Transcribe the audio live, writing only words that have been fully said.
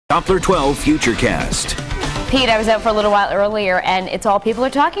Doppler 12 Futurecast. Pete, I was out for a little while earlier, and it's all people are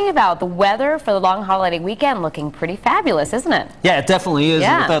talking about. The weather for the long holiday weekend looking pretty fabulous, isn't it? Yeah, it definitely is.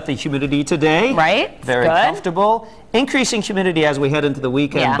 Yeah. Without the humidity today. Right? Very Good. comfortable. Increasing humidity as we head into the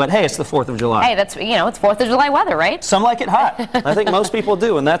weekend, Yeah. but hey, it's the 4th of July. Hey, that's, it's 4th of July weather, right? Some like it hot. I think most people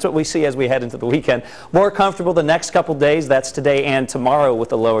do, and that's what we see as we head into the weekend. More comfortable the next couple days. That's today and tomorrow with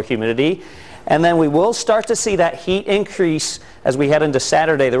the lower humidity. And then we will start to see that heat increase as we head into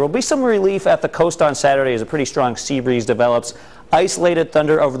Saturday. There will be some relief at the coast on Saturday as a pretty strong sea breeze develops. Isolated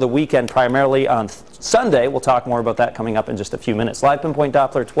thunder over the weekend, primarily on Sunday. We'll talk more about that coming up in just a few minutes. Live pinpoint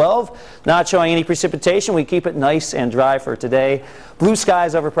Doppler 12, not showing any precipitation. We keep it nice and dry for today. Blue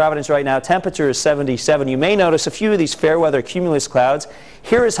skies over Providence right now. Temperature is 77. You may notice a few of these fair weather cumulus clouds.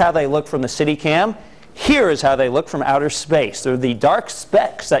 Here is how they look from the city cam. Here is how they look from outer space. They're the dark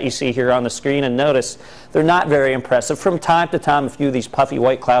specks that you see here on the screen, and notice they're not very impressive. From time to time, a few of these puffy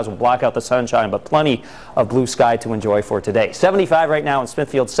white clouds will block out the sunshine, but plenty of blue sky to enjoy for today. 75 right now in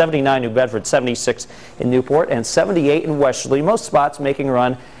Smithfield, 79 New Bedford, 76 in Newport, and 78 in Westerly. Most spots making a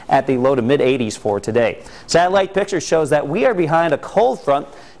run at the low to mid-80s for today. Satellite picture shows that we are behind a cold front,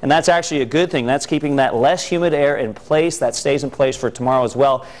 and that's actually a good thing. That's keeping that less humid air in place. That stays in place for tomorrow as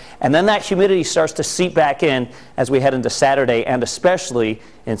well. And then that humidity starts to seep back in as we head into Saturday and especially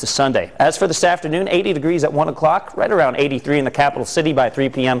into Sunday. As for this afternoon, 80 degrees at 1 o'clock, right around 83 in the capital city by 3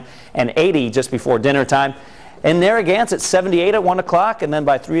 p.m. and 80 just before dinner time. In Narragansett, 78 at 1 o'clock, and then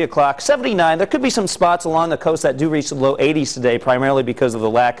by 3 o'clock, 79. There could be some spots along the coast that do reach the low 80s today, primarily because of the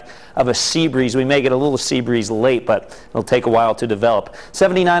lack of a sea breeze. We may get a little sea breeze late, but it'll take a while to develop.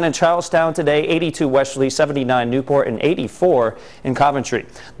 79 in Charlestown today, 82 Westerly, 79 Newport, and 84 in Coventry.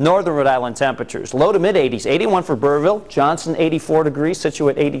 Northern Rhode Island temperatures, low to mid-80s, 81 for Burrillville, Johnson 84 degrees,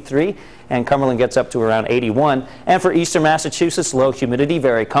 Scituate 83, and Cumberland gets up to around 81. And for eastern Massachusetts, low humidity,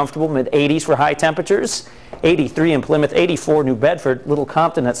 very comfortable, mid-80s for high temperatures. 83 in Plymouth, 84 New Bedford, Little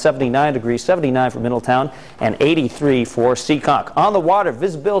Compton at 79 degrees, 79 for Middletown, and 83 for Seekonk. On the water,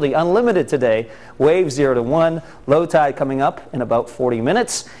 visibility unlimited today, waves 0 to 1, low tide coming up in about 40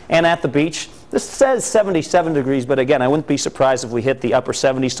 minutes. And at the beach, this says 77 degrees, but again, I wouldn't be surprised if we hit the upper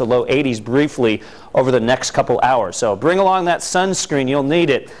 70s to low 80s briefly over the next couple hours. So bring along that sunscreen. You'll need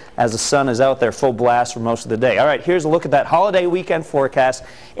it as the sun is out there full blast for most of the day. All right, here's a look at that holiday weekend forecast.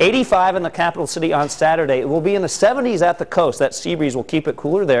 85 in the capital city on Saturday. It will be in the 70s at the coast. That sea breeze will keep it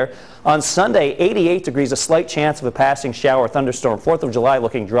cooler there. On Sunday, 88 degrees, a slight chance of a passing shower or thunderstorm. 4th of July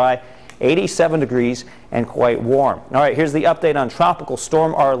looking dry. 87 degrees and quite warm. All right, here's the update on Tropical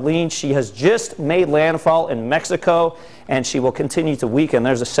Storm Arlene. She has just made landfall in Mexico, and she will continue to weaken.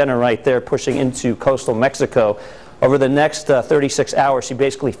 There's a center right there pushing into coastal Mexico. Over the next 36 hours, she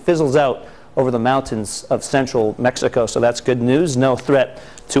basically fizzles out over the mountains of central Mexico, so that's good news. No threat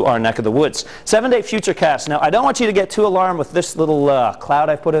to our neck of the woods. 7-day futurecast. Now, I don't want you to get too alarmed with this little cloud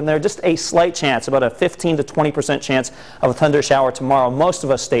I put in there. Just a slight chance, about a 15 to 20% chance of a thunder shower tomorrow. Most of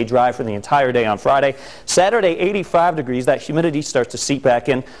us stay dry for the entire day on Friday. Saturday, 85 degrees. That humidity starts to seep back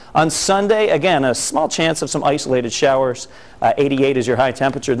in. On Sunday, again, a small chance of some isolated showers. 88 is your high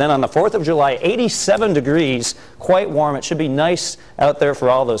temperature. Then on the 4th of July, 87 degrees, quite warm. It should be nice out there for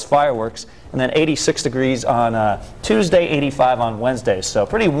all those fireworks. And then 86 degrees on Tuesday, 85 on Wednesday. So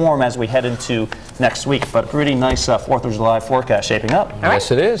pretty warm as we head into next week, but pretty nice 4th of July forecast shaping up.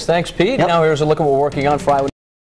 Yes, it is. Thanks, Pete. Yep. Now here's a look at what we're working on Friday.